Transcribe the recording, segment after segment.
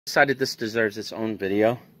Decided this deserves its own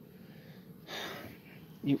video.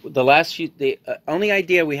 The only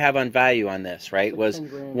idea we have on value on this, right, was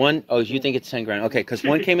one. Oh, you think it's 10 grand? Okay, because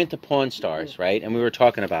one came into Pawn Stars, right, and we were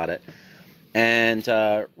talking about it, and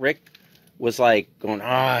Rick was like going,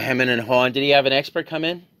 hemming and hawing. Did he have an expert come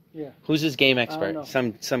in? Yeah. Who's his game expert?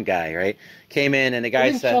 Some guy, right? Came in and the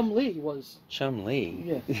guy said. Chum Lee was. Chum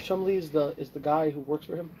Lee. Yeah, Chum Lee is the guy who works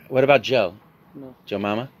for him. What about Joe? No. Joe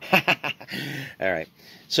Mama? All right.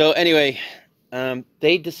 So anyway,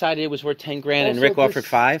 they decided it was worth 10 grand and Rick offered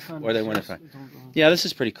 5, or they wanted 5. Yeah, this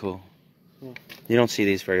is pretty cool. Yeah. You don't see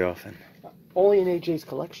these very often. Only in AJ's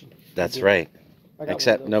collection. That's right.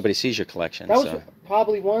 Except nobody sees your collection. That was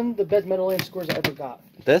probably one of the best Meadowlands scores I ever got.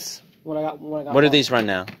 This? When I got what do these run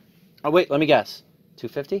now? Oh wait, let me guess.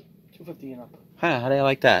 250? 250 and up. Huh, how do you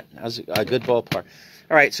like that? That was a good ballpark.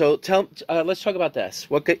 All right, so let's talk about this.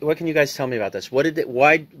 What can you guys tell me about this?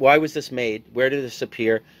 Why was this made? Where did this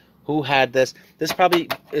appear? Who had this? This probably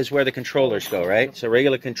is where the controllers go, right? So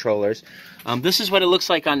regular controllers. This is what it looks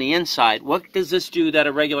like on the inside. What does this do that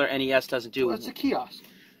a regular NES doesn't do? Well, it's a kiosk.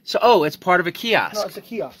 So, it's part of a kiosk. No, it's a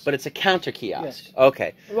kiosk. But it's a counter kiosk. Yes.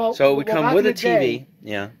 Okay. Well, so we come with a TV.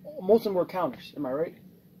 Yeah. Most of them were counters. Am I right?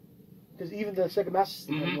 Because even the Sega Master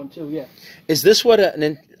System had one too. Yeah. Is this what a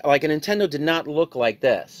Nintendo did not look like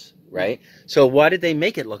this, right? So why did they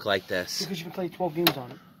make it look like this? Because you can play 12 games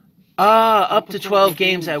on it. Up to 12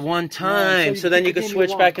 games at one time. So then you can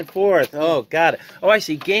switch back and forth. Oh, got it. Oh, I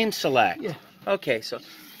see. Game select. Yeah. Okay, so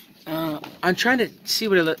I'm trying to see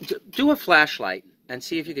what it looks. Do a flashlight and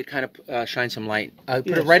see if you could kind of shine some light. Put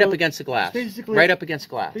it right up against the glass. Right up against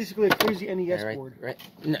glass. Basically a crazy NES board.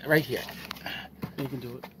 Right here. You can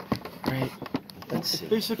do it. Right. Let's see. It's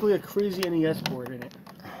basically a crazy NES board in it.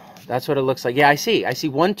 That's what it looks like. Yeah, I see. I see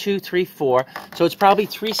 1, 2, 3, 4. So it's probably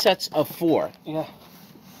 3 sets of 4. Yeah.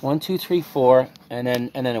 1, 2, 3, 4, and then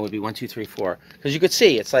it would be 1, 2, 3, 4. Because you could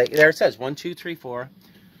see, it's like there it says 1, 2, 3, 4,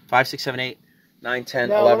 5, 6, 7, 8, 9, 10,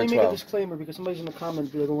 now, 11, 12. Let me make a disclaimer because somebody's in the comments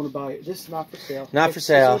be like, I want to buy it. This is not for sale. Not for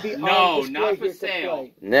sale. No, not for sale.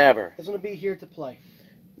 Never. It's going to be here to play.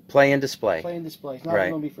 Play and display. Play and display. It's not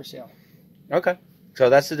going to be for sale. Okay. So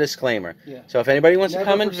that's the disclaimer. Yeah. So if anybody wants to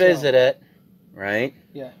come and visit it, right?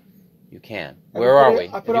 Yeah. You can. Where are we?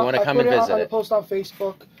 If you want to come and visit it. I put a post on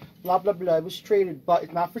Facebook. Blah, blah, blah. It was traded, but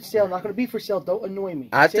it's not for sale. Not going to be for sale. Don't annoy me.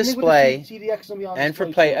 At display, CDX will be on and for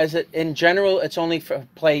play. As it in general, it's only for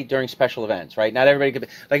play during special events, right? Not everybody could be.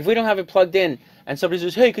 Like, if we don't have it plugged in, and somebody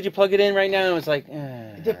says, hey, could you plug it in right now? It's like,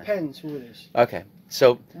 It depends who it is. Okay.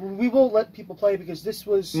 So we will let people play because this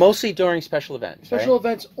was... Mostly during special events, Special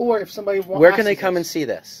events, or if somebody wants... Where can they come and see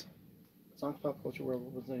this? Zonk's Pop Culture World.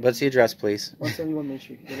 What's the address, please? 171 Main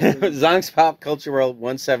Street. Zonk's Pop Culture World,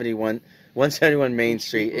 171 Main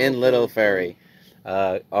Street in Little Ferry,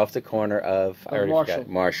 off the corner of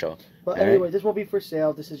Marshall. But anyway, this won't be for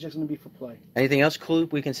sale. This is just going to be for play. Anything else cool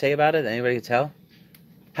we can say about it? Anybody can tell?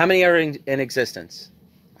 How many are in existence?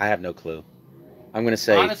 I have no clue. I'm going to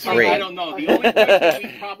say honestly, 3. I don't know. The only person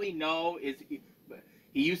we probably know is he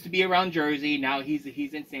used to be around Jersey. Now he's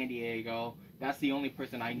in San Diego. That's the only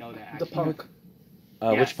person I know that actually. The Punk.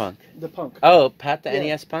 Yes. Which Punk? The Punk. Oh, Pat the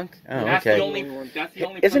NES Punk? Oh, that's okay. That's the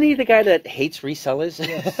only Isn't he the guy that hates resellers?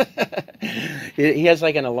 Yes. He has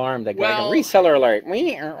like an alarm that goes like a reseller alert.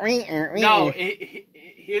 No,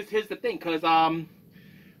 here's the thing, because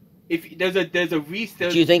if there's a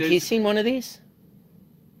reseller. Do you think he's seen one of these?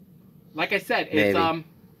 Like I said, Maybe.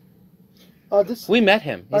 it's we met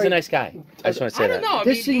him. He's a nice guy. I just want to say that. Know.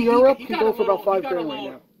 This in Europe can go for about $5 grand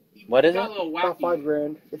right now. What is it? About $5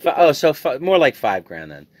 grand. Oh, so more like $5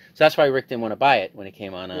 grand then. So that's why Rick didn't want to buy it when it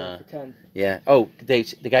came on. For 10. Yeah. Oh, the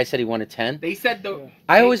guy said he wanted 10. They said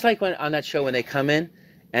I always like when on that show when they come in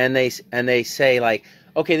and they say like,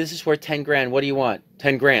 okay, this is worth 10 grand. What do you want?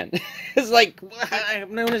 10 grand. It's like,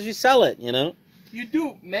 I'm known as you sell it, you know. You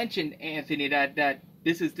do mention, Anthony, that that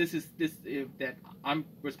I'm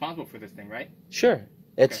responsible for this thing, right? Sure.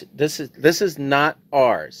 This is not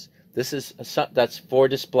ours. This is that's for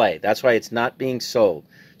display. That's why it's not being sold.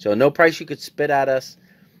 So no price you could spit at us,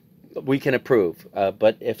 we can approve.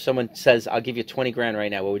 But if someone says, "I'll give you 20 grand right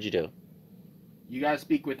now," what would you do? You gotta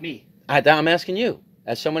speak with me. I'm asking you.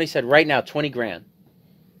 As somebody said, right now, 20 grand.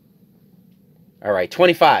 All right,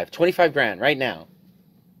 25 grand right now.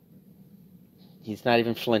 He's not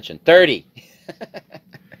even flinching. 30.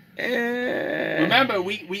 Remember,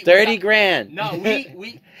 we 30 grand. No,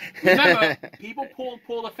 we remember people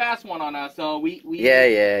pull a fast one on us, so we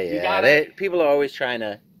yeah. People are always trying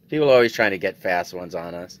to get fast ones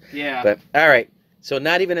on us. Yeah. But all right, so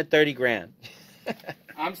not even at 30 grand.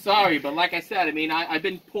 I'm sorry, but like I said, I mean, I've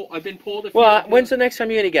been pulled. Well, when's the next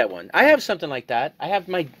time you're gonna get one? I have something like that. I have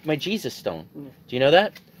my Jesus stone. Do you know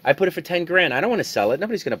that? I put it for 10 grand. I don't want to sell it.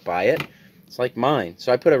 Nobody's gonna buy it. It's like mine.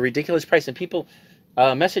 So I put a ridiculous price, and people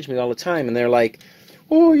message me all the time, and they're like,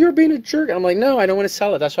 "Oh, you're being a jerk." I'm like, "No, I don't want to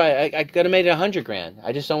sell it. That's why I gotta make it 100 grand.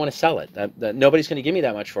 I just don't want to sell it. Nobody's gonna give me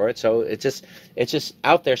that much for it. So it's just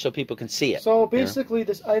out there so people can see it." So basically,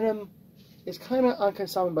 this item is kind of on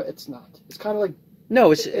consignment, but it's not. It's kind of like.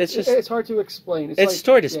 No, it's just it's hard to explain. It's like,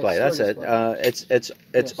 store display. Yeah, that's store it.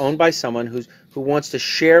 It's owned by someone who wants to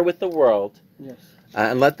share with the world, Yes.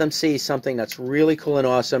 And let them see something that's really cool and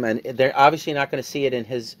awesome. And they're obviously not going to see it in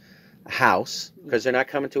his house because they're not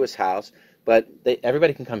coming to his house. But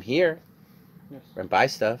everybody can come here and buy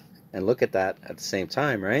stuff and look at that at the same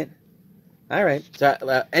time, right? All right.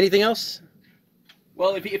 So, anything else?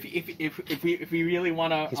 Well, if we really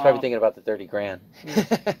want to, He's probably thinking about the 30 grand.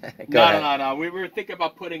 No. We were thinking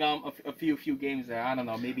about putting a few games there. I don't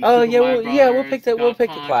know, maybe. Oh Super yeah, Mario Brothers, we'll pick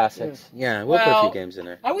the classics. Yeah, we'll put a few Well, games in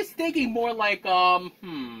there. I was thinking more like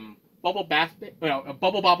Bubble Basket,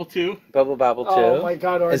 Bubble Bobble 2. Bubble Bobble 2. Oh my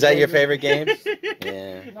God! Is that your favorite game?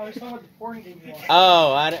 Yeah. No, it's not like the porn game you want.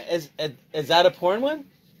 Oh, is that a porn one?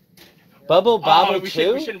 Bubble Bobble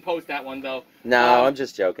 2? We shouldn't post that one though. No, I'm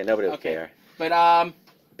just joking. Nobody will okay. care. But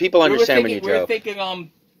people understand when you we were joke.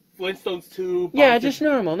 thinking Flintstones 2. Yeah, just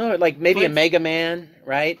normal. No, like maybe a Mega Man,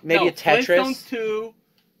 right? Maybe a Tetris. Flintstones 2.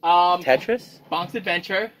 Tetris? Bonk's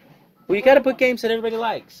Adventure. Well, you got to put games that everybody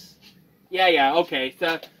likes. Yeah. Okay.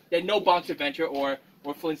 So then no Bonk's Adventure or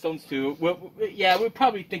Flintstones 2. We'll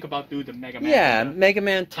probably think about doing the Mega Man. Yeah, Mega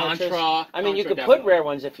Man, Tetris. Contra. I mean, you could definitely. put rare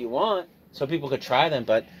ones if you want, so people could try them.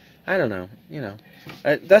 But I don't know. You know,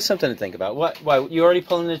 that's something to think about. What? You already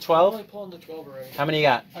pulling the 12? I'm only pulling the 12 already. How many you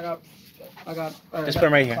got? I got. Just put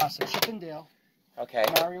them right here. Classic Chip and Dale. Okay.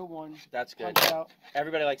 Mario 1. That's good. Punch Out.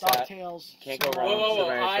 Everybody likes that. DuckTales. Can't go Super wrong. Mario. Super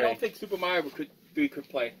Mario I 3. don't think Super Mario 3 could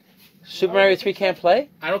play. Super Mario 3 can't play?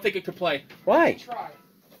 I don't think it could play. Why? Try.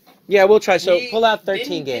 Yeah, we'll try. So pull out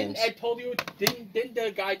 13 games. Ed told you? Didn't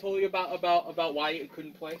the guy told you about why it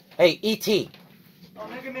couldn't play? Hey, E.T. Oh,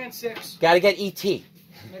 Mega Man 6. Gotta get E.T.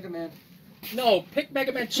 Mega Man. No, pick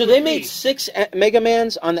Mega Man 2. So they made 6 Mega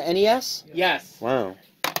Mans on the NES? Yes. Wow.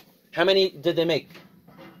 How many did they make?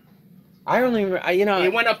 I only,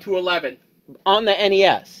 It went up to 11. on the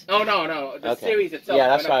NES. Oh no, the Okay. series itself Yeah,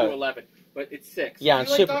 that's went up why to 11, but it's 6. Yeah, Do on you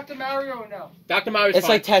like Super. Dr. Mario or no? Dr. Mario's It's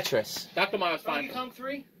fine. like Tetris. Dr. Mario's fine. Donkey Kong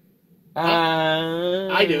 3?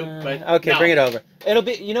 I do, but okay, no. bring it over. It'll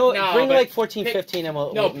be, No, bring but like 14, pick- 15, and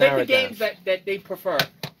we'll No, pick narrow the it down. games that they prefer. Dr.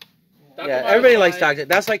 Yeah, Mario's everybody likes fine. Doctor.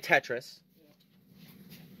 That's like Tetris.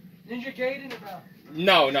 Ninja Gaiden or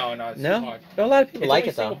no? No, it's No, too hard. a lot of people It's like only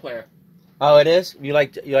it though. single player. Oh, it is. You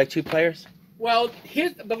like 2 players? Well,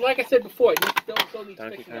 but like I said before, it still needs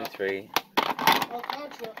Donkey fixing Kong up. 3. Oh,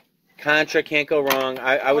 Contra. Contra can't go wrong.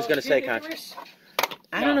 I was gonna say Contra. Icarus?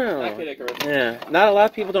 I don't know. Not Kid Icarus. Yeah, not a lot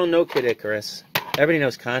of people don't know Kid Icarus. Everybody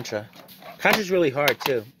knows Contra. Contra's really hard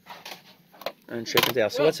too. And Chip and Dale.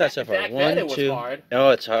 So Well, what's that so far? back then it 1, was 2. hard. Oh,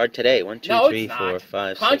 it's hard today. 1, 2, No, 3, it's 4, not.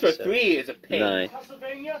 5, 6, Contra 7, 3 is a pain. 9.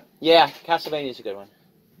 Castlevania? Yeah, Castlevania's a good one.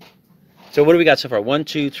 So what do we got so far? 1,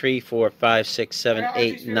 2, 3, 4, 5, 6, 7,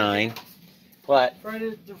 8, 9. What?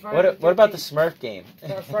 Friday What about the Smurf game?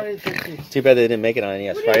 Friday the 13th. Too bad they didn't make it on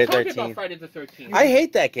NES. What are Friday you the talking about 13th. Friday the 13th? I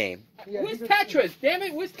hate that game. Yeah, Where's he's a- Tetris? Damn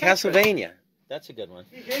it, where's Tetris? Castlevania. That's a good one.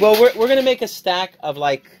 Well, we're gonna make a stack of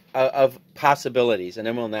of possibilities, and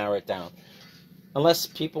then we'll narrow it down. Unless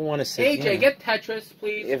people want to say, AJ, get Tetris,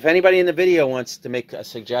 please. if anybody in the video wants to make a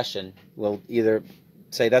suggestion, we'll either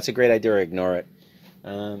say that's a great idea or ignore it.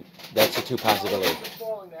 That's the 2 possibilities.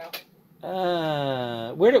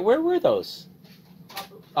 Where were those?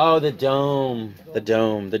 Oh, the dome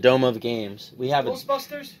of games. We have it.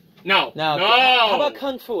 Ghostbusters? No. How about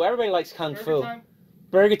Kung Fu? Everybody likes Kung Burger Fu. Time?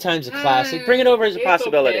 Burger Time's a classic. Bring it over as a It's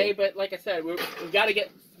possibility. okay, but like I said, we got to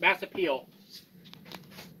get mass appeal.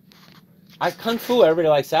 Kung Fu, everybody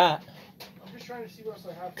likes that. I'm just trying to see what else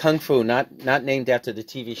I have. Kung Fu, not named after the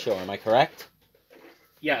TV show. Am I correct?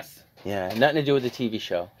 Yes. Yeah, nothing to do with the TV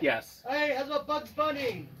show. Yes. Hey, how's about Bugs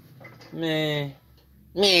Bunny? Meh.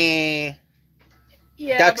 Yeah.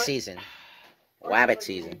 Duck but- season. Wabbit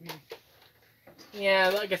season. Yeah,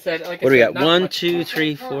 like I said. What do we got? not 1, much- 2,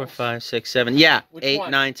 3, 4, 5, 6, 7. Yeah, Which 8,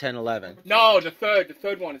 one? 9, 10, 11. No, the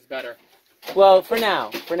third one is better. Well, for now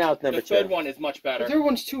it's number The 2. third one is much better. The third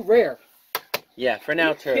one's too rare. Yeah, for now,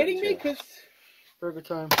 Are you kidding me? 'Cause Burger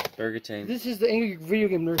Time. Burger Time. This is the angry video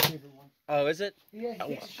game nerd favorite one. Oh, is it? Yeah.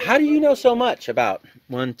 How do you know so much about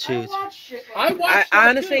 1, 2, 3? I watch shit. I watched.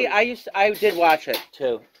 Honestly, it too. I did watch it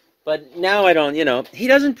too. But now I don't. You know, he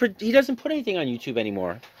doesn't put anything on YouTube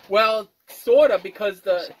anymore. Well, sort of, because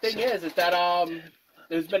the thing is that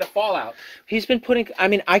there's been a fallout. He's been putting. I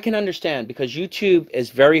mean, I can understand because YouTube is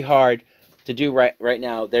very hard to do right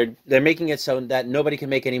now. They're making it so that nobody can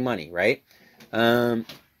make any money, right?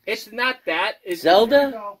 It's not that. It's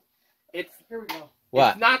Zelda. Here we go.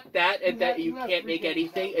 What? It's not that you can't make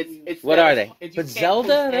anything. It's what that are they? it's you But can't Zelda,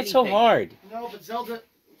 post that's so anything. hard. No, but Zelda.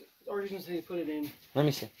 Originally they put it in. Let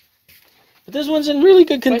me see. But this one's in really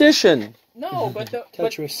good condition. No, but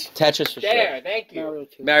Tetris. Tetris for there. sure. Thank you. Mario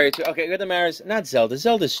 2. Mario 2. Okay, good. The Mario's not Zelda.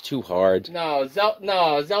 Zelda's too hard. No,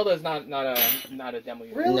 Zelda's not a demo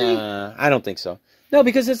unit. Really? Nah, I don't think so. No,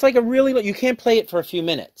 because it's like a really. You can't play it for a few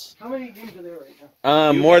minutes. How many games are there right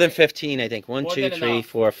now? More than 15, I think. 1, More 2, than 3, enough.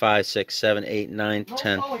 4, 5, 6, 7, 8, 9, No,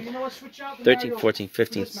 10, oh, you know what? Switch out the 13, Mario 14,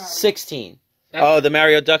 15, for this Mario. 16. That's- Oh, the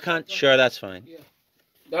Mario Duck Hunt? Sure, that's fine.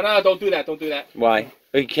 No, don't do that. Don't do that. Why?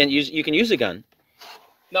 You can use a gun.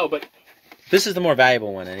 No, but This is the more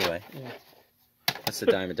valuable one anyway. Yeah. That's the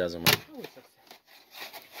dime a dozen one.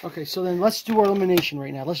 Okay, so then let's do our elimination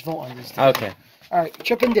right now. Let's vote on this. Okay. All right,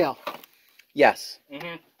 Chip and Dale. Yes.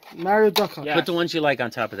 Mario Duck Hunt. Yeah. Put the ones you like on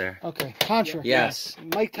top of there. Okay, Contra. Yes.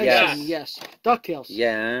 Mike Tyson. Yes. Yes. DuckTales.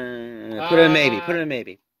 Yeah. Put it in maybe. Put it in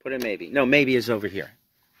maybe. Put it in maybe. No, maybe is over here.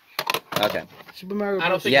 Okay. Super Mario Bros. I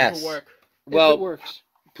don't think Yes. it will work. If Well, it works.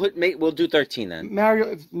 we'll do 13 then.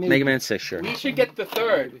 Mario. Mega Man 6, sure. We should get the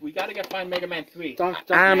third. We gotta find Mega Man 3.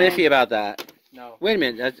 I'm iffy about that. No. Wait a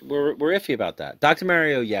minute. We're iffy about that. Dr.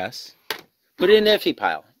 Mario, yes. Put it in the iffy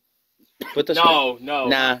pile. Put this No, one. no.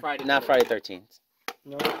 Nah, Friday not 13th. Friday 13th.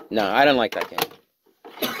 No. No, I don't like that game.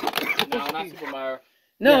 No, not Super Mario.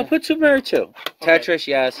 No, Yeah. put Super Mario 2. Okay. Tetris,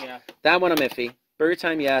 yes. Yeah. That one I'm iffy. Burger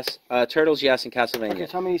Time, yes. Turtles, yes. And Castlevania. Okay,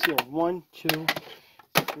 so how many is here? 1, 2,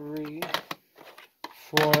 3,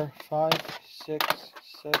 4, 5, 6,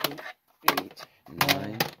 7, 8,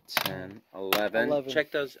 9, 10, 11. 11.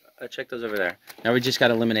 Check those over there. Now we just got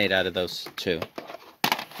to eliminate out of those two.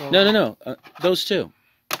 So, No. Those two.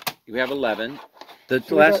 We have 11. The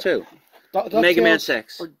So we last got- two. DuckTales Mega Man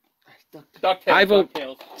 6. or- DuckTales. I vote-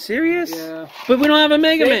 DuckTales. Serious? Yeah. But we don't have a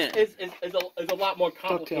Mega Man. Six is a lot more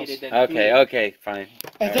complicated than Okay, fine.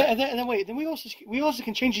 And then wait. Then we also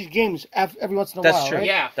can change these games every once in a That's while, true. right?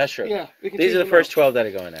 Yeah. That's true. Yeah. We can These change are the them first up. 12 that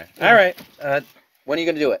are going there. Yeah. All right. When are you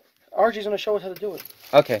going to do it? RG's gonna show us how to do it.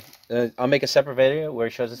 Okay. I'll make a separate video where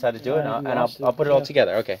he shows us how to do it, Yeah, and he I'll wants to, put it all yeah.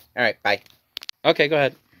 together. Okay. All right. Bye. Okay, go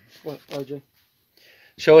ahead. What, RJ?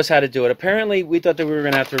 Show us how to do it. Apparently, we thought that we were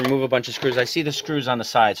going to have to remove a bunch of screws. I see the screws on the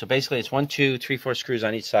side. So basically, it's 1, 2, 3, 4 screws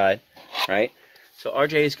on each side, right? So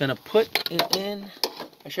RJ is going to put it in.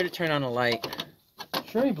 I should have turned on a light.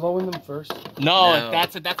 Should we blow in them first? No, No.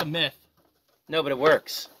 that's a myth. No, but it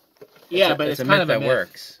works. Yeah, but it's a kind myth of a that myth.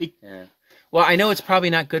 works. Yeah. Well, I know it's probably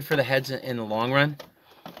not good for the heads in the long run.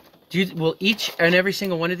 Will each and every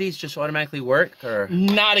single one of these just automatically work, or?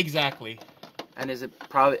 Not exactly. And is it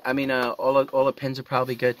probably? I mean, all the pins are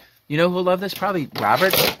probably good. You know who'll love this? Probably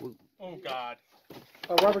Robert. Oh God.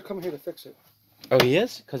 Robert, come here to fix it. Oh, he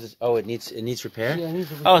is? Because it needs repair. Yeah, it needs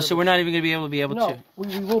to Oh, repair. so we're not even gonna be able No, to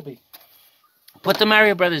we will be. put the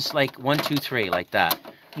Mario Brothers like 1, 2, 3 like that.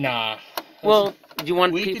 Nah. Well, do you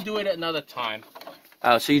want? We could do it at another time.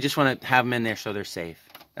 Oh, so you just want to have them in there so they're safe,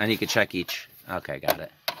 and you can check each. Okay, got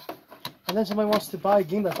it. And then somebody wants to buy a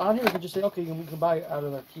game that's on here, we can just say, okay, we can buy it out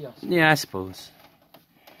of the kiosk. Yeah, I suppose.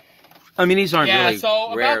 I mean, these aren't really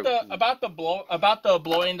so rare. about the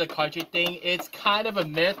blowing the cartridge thing, it's kind of a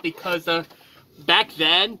myth because back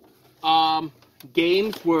then,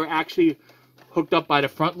 games were actually hooked up by the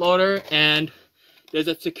front loader, and there's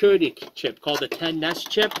a security chip called the 10 NES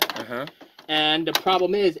chip. And the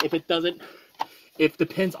problem is, if the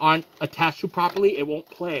pins aren't attached to properly, it won't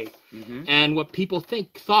play. And what people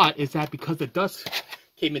thought is that because the dust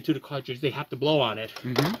came into the cartridge, they have to blow on it.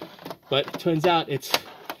 But it turns out it's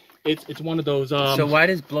one of those. So why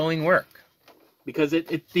does blowing work? Because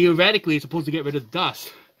it theoretically is supposed to get rid of the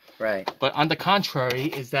dust. Right. But on the contrary,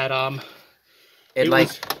 is that It It like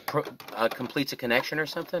was- completes a connection or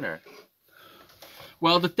something, or?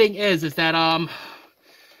 well, the thing is that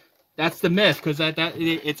that's the myth because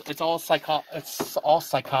it's all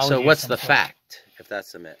psychology. So of what's some the sort. fact, if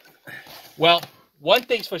that's the myth? Well, one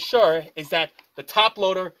thing's for sure is that the top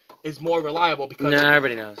loader is more reliable because No,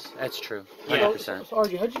 everybody knows. That's true. Yeah. 100%. So,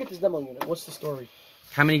 RJ, how'd you get this demo unit? What's the story?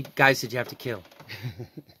 How many guys did you have to kill?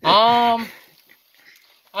 I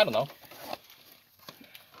don't know.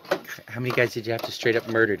 How many guys did you have to straight up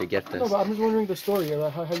murder to get this? No, but I'm just wondering the story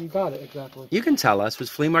about how you got it exactly. You can tell us. Was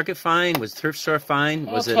flea market fine? Was thrift store fine?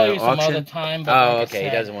 Was it tell an you some auction? other time, but Oh, like I okay. He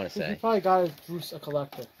said, doesn't want to You say. probably got it through a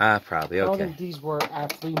collector. Probably. I don't Okay. think these were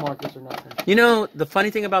at flea markets or nothing. You know, the funny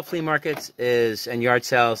thing about flea markets is and yard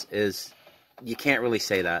sales is you can't really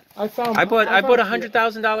say that. I bought a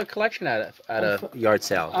 $100,000 collection at a yard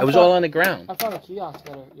sale. It was found- all on the ground. I found a kiosk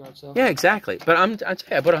at a yard sale. Yeah, exactly. But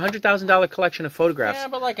I bought a $100,000 collection of photographs yeah,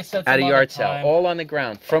 but like I said, at a some yard other sale, time. all on the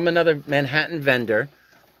ground from another Manhattan vendor,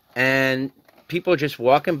 and people just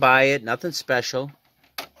walking by it, nothing special.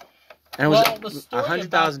 And it Well, the was story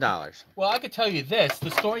 $100,000. Well, I could tell you this: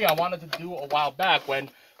 the story I wanted to do a while back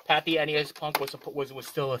when Pat the NES Punk was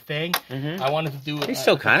still a thing. Mm-hmm. I wanted to do. He's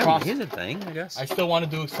still kind of he's a thing, I guess. I still want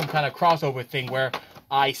to do some kind of crossover thing where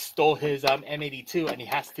I stole his M82 and he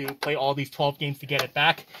has to play all these 12 games to get it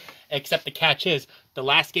back. Except the catch is the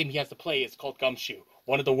last game he has to play is called Gumshoe,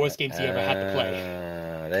 one of the worst games he ever had to play.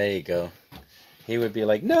 There you go. He would be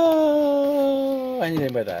like, no,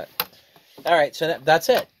 anything but that. All right, so that's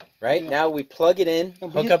it, right? Yeah. Now we plug it in,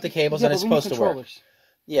 hook up the cables, and it's supposed to work.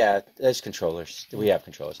 Yeah, there's controllers. We have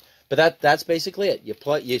controllers, but that's basically it. You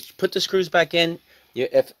put the screws back in.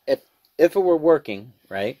 If it were working,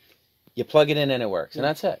 right, you plug it in and it works, and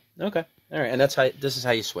that's it. Okay, all right, and this is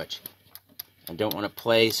how you switch. I don't want to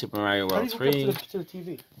play Super Mario World 3. To the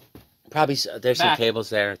TV? Probably there's some Back. cables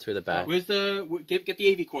there through the back. Where's get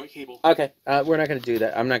the AV cord cable? Okay, we're not going to do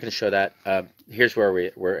that. I'm not going to show that. Here's where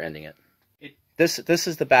we're ending it. This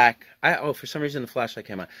is the back. For some reason the flashlight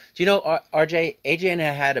came on. Do you know AJ and I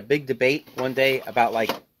had a big debate one day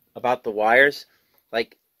about the wires.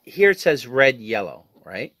 Like here it says red, yellow,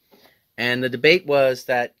 right? And the debate was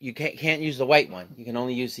that you can't use the white one. You can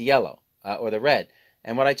only use the yellow or the red.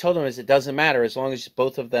 And what I told him is it doesn't matter as long as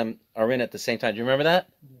both of them are in at the same time. Do you remember that?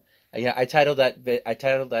 Yeah, I titled that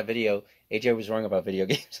video. AJ was wrong about video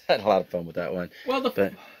games. I had a lot of fun with that one.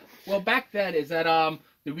 Well, back then is that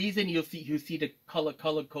the reason you see the color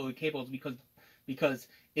coded cables because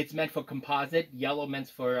it's meant for composite. Yellow meant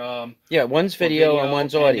for yeah, one's video and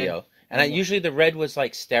one's audio. And then, usually the red was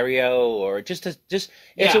like stereo or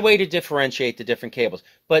it's a way to differentiate the different cables.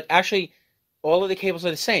 But actually, all of the cables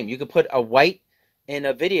are the same. You could put a white in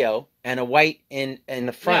a video and a white in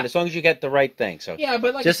the front as long as you get the right thing. So yeah,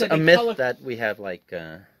 but like just I said, a myth that we have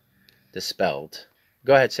dispelled.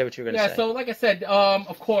 Go ahead, say what you're going to say. Yeah, so like I said,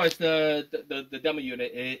 of course the demo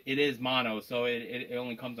unit it is mono, so it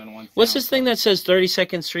only comes on one sound. What's this thing that says 30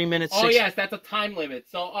 seconds, 3 minutes? Oh yes, that's a time limit.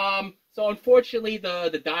 So so unfortunately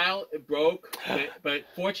the dial broke, but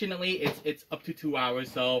fortunately it's up to 2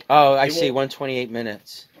 hours. So I see 128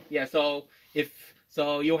 minutes. Yeah, so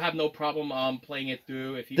you'll have no problem playing it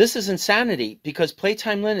through if you. This is insanity because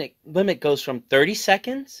playtime limit goes from 30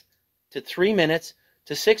 seconds to 3 minutes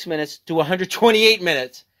to 6 minutes to 128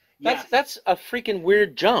 minutes. That's a freaking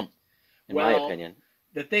weird jump, in my opinion.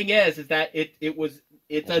 The thing is that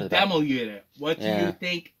it's a demo unit. What do you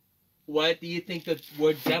think? What do you think the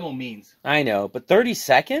word demo means? I know, but 30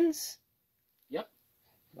 seconds? Yep.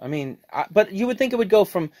 I mean, but you would think it would go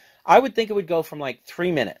from. I would think it would go from like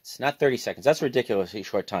 3 minutes, not 30 seconds. That's a ridiculously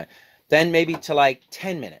short time. Then maybe to like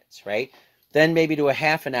 10 minutes, right? Then maybe to a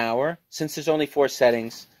half an hour, since there's only 4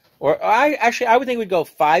 settings. Or I would think it would go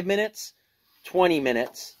 5 minutes, 20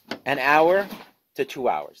 minutes, an hour to 2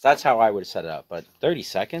 hours. That's how I would have set it up. But 30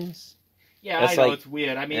 seconds? Yeah, that's I know it's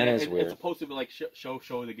weird. I mean, it's supposed to be like show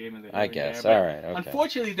the game. I guess. All right. Okay.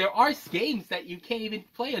 Unfortunately, there are games that you can't even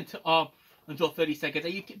play until 30 seconds.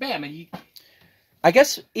 And I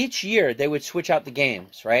guess each year they would switch out the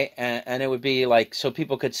games, right? And it would be like so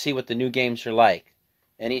people could see what the new games are like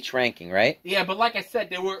in each ranking, right? Yeah, but like I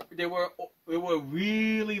said, there were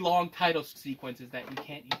really long title sequences that you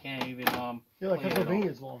can't even Yeah, like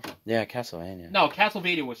Castlevania's long. Yeah, Castlevania. No,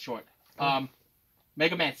 Castlevania was short.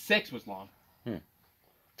 Mega Man 6 was long.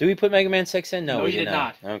 Did we put Mega Man 6 in? No, we did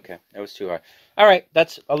not. Okay, that was too hard. All right,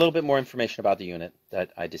 that's a little bit more information about the unit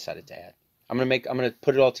that I decided to add. I'm gonna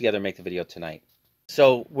put it all together and make the video tonight.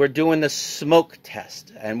 So we're doing the smoke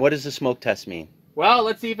test, and what does the smoke test mean? Well,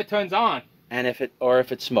 let's see if it turns on. And if it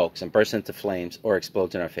smokes and bursts into flames or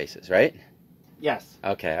explodes in our faces, right? Yes.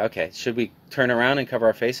 Okay. Should we turn around and cover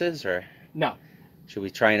our faces, or no? Should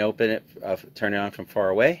we try and open it, turn it on from far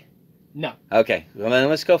away? No. Okay. Well, then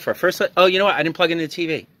let's go for it. First. Oh, you know what? I didn't plug into the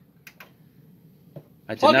TV.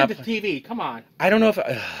 Plug into the TV. Come on. I don't know if.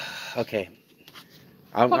 Okay.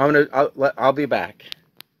 I'll be back.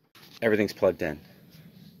 Everything's plugged in,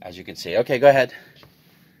 as you can see. Okay, go ahead.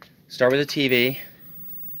 Start with the TV.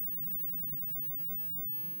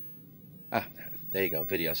 Ah, there you go.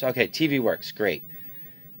 Videos. Okay, TV works. Great.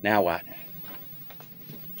 Now what?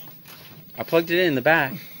 I plugged it in the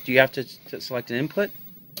back. Do you have to select an input?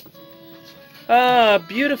 Ah,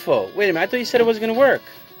 beautiful. Wait a minute. I thought you said it wasn't going to work.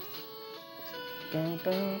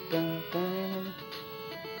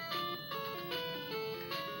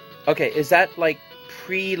 Okay, is that like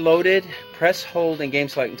pre-loaded? Press hold and game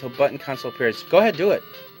select until button console appears. Go ahead, do it.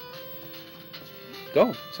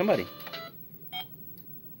 Go, somebody.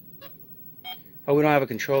 Oh, we don't have a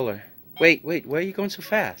controller. Wait, why are you going so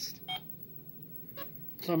fast?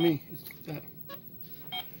 It's not me. It's that.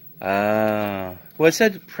 Well, it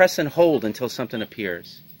said press and hold until something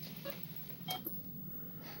appears.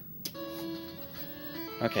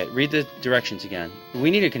 Okay, read the directions again.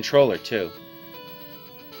 We need a controller, too.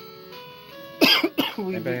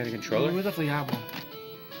 Anybody got a controller? We definitely have one.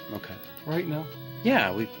 Okay. Right now?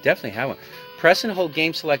 Yeah, we definitely have one. Press and hold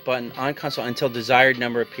game select button on console until desired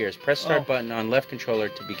number appears. Press start button on left controller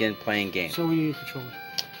to begin playing game. So we need a controller.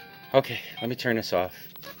 Okay, let me turn this off.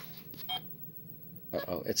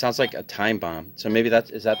 Uh-oh, it sounds like a time bomb. So maybe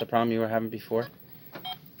is that the problem you were having before?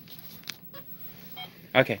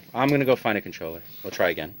 Okay, I'm going to go find a controller. We'll try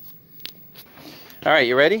again. All right,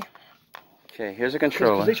 you ready? Okay, here's a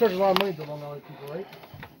controller. They charge a lot of money to long other people, right?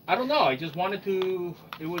 I don't know. I just wanted to.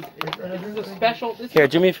 It's a special. Here,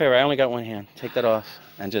 do me a favor. I only got one hand. Take that off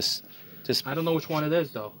and just. I don't know which one it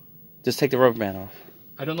is, though. Just take the rubber band off.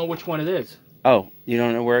 I don't know which one it is. Oh, you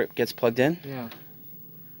don't know where it gets plugged in? Yeah.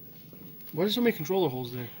 Why there's so many controller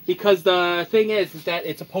holes there? Because the thing is that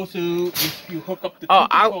it's supposed to. If you hook up the two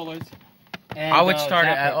controllers. And, I would start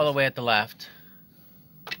it all the way at the left.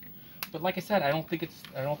 But like I said, I don't think it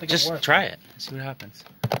works. Just try it. See what happens.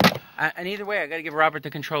 And either way, I got to give Robert the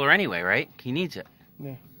controller anyway, right? He needs it.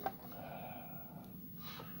 Yeah.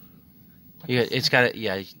 Yeah, it's got it.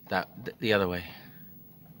 Yeah, the other way.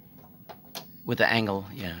 With the angle.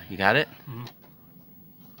 Yeah, you got it. Mm-hmm.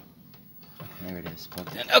 There it is,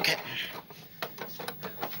 plugged in. Okay.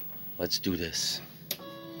 Let's do this.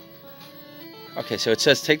 Okay, so it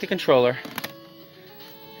says take the controller,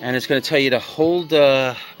 and it's going to tell you to hold.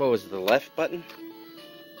 What was it? The left button.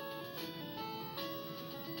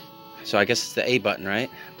 So I guess it's the A button, right?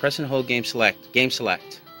 Press and hold game select. Game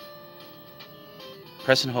select.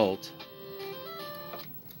 Press and hold.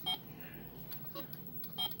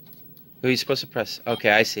 Who are you supposed to press? Okay,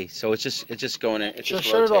 I see. So it's just going in. It's just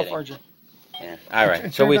shut it off, rotating. RJ. Yeah. All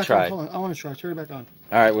right. So we tried. I want to try. Turn it back on.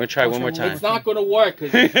 All right, we're gonna try one more time. It's not gonna work.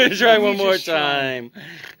 Try one more time.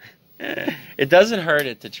 It doesn't hurt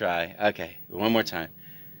it to try. Okay, one more time.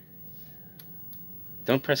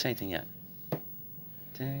 Don't press anything yet.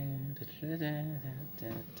 Turn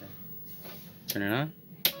it on.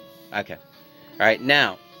 Okay. All right,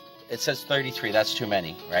 now it says 33. That's too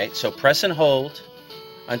many, right? So press and hold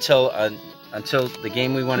until the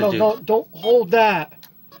game we want to do. No, don't hold that.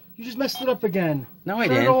 You just messed it up again. No, I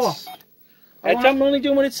Turn didn't. it off. I'm only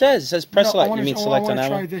doing what it says. It says press select. You mean select on that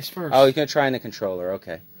one? I want to try this first. Oh, you're going to try in the controller.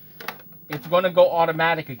 Okay. It's going to go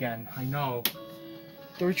automatic again. I know.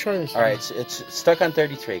 Do we try this? All right, it's stuck on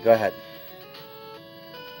 33. Go ahead.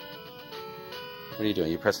 What are you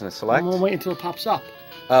doing? You pressing the select? I'm going to wait until it pops up.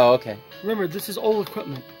 Oh, okay. Remember, this is old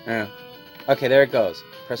equipment. Yeah. Okay, there it goes.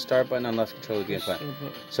 Press start button on left controller to play.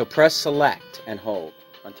 So press select and hold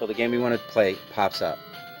until the game you want to play pops up.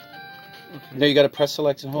 Okay. No, you got to press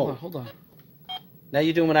select and hold. Hold on. Now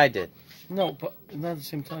you're doing what I did. No, but not at the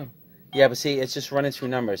same time. Yeah, but see, it's just running through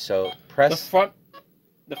numbers. So press.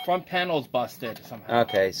 The front panel's busted somehow.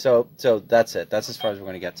 Okay, so that's it. That's as far as we're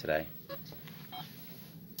going to get today.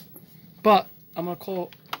 But I'm going to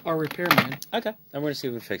call our repairman. Okay, and we're going to see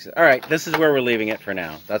if we can fix it. All right, this is where we're leaving it for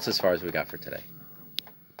now. That's as far as we got for today.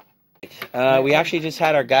 We actually just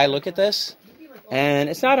had our guy look at this, and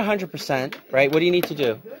it's not 100%, right? What do you need to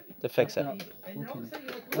do to fix it? I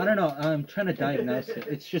don't know. I'm trying to diagnose it.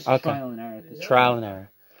 It's just trial and error. Trial and error.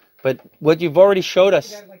 But what you've already showed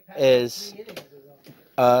us is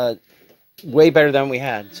way better than we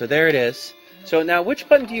had. So there it is. So now, which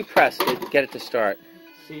button do you press to get it to start?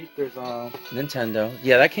 See, there's Nintendo.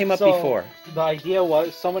 Yeah, that came up before. The idea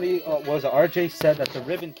was RJ said that the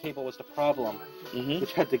ribbon cable was the problem,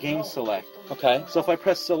 which had the game select. Okay. So if I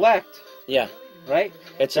press select, yeah, right,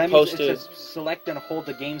 it's that supposed means to it says select and hold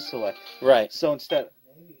the game select. Right. So instead,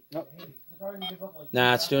 no.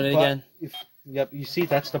 Nah, it's doing it again. Yep. You see,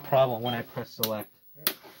 that's the problem when I press select.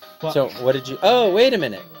 But, So what did you? Oh, wait a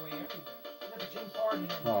minute.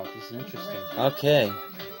 oh, this is interesting. Okay.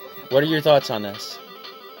 What are your thoughts on this?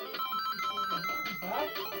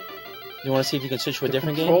 You want to see if you can switch to a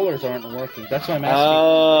different game? Controllers aren't working. That's why I'm asking.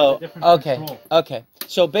 Oh, different okay. control. Okay.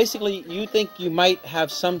 So basically, you think you might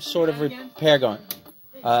have some sort of repair going.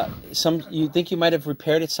 You think you might have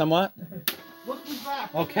repaired it somewhat? Look who's back.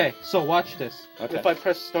 Okay, so watch this. Okay. If I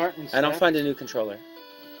press start instead, And I'll find a new controller.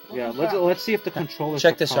 yeah, let's see if the controller.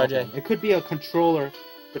 Check this, RJ. It could be a controller.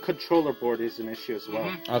 The controller board is an issue as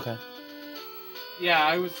well. Okay. Yeah,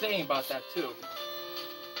 I was saying about that too.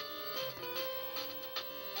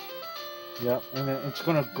 Yeah, and then it's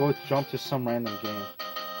gonna go jump to some random game.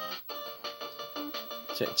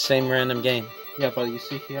 Same random game. Yeah, but you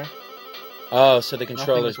see here, Oh, so the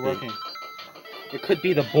controller's nothing is working. It could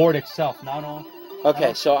be the board itself, not all.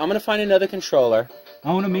 Okay, so I'm gonna find another controller.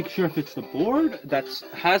 I want to make sure if it's the board that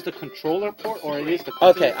has the controller port or it is the.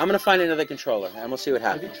 Okay, I'm gonna find another controller, and we'll see what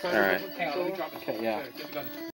happens. All right. Hang on, let me drop it. Okay, yeah.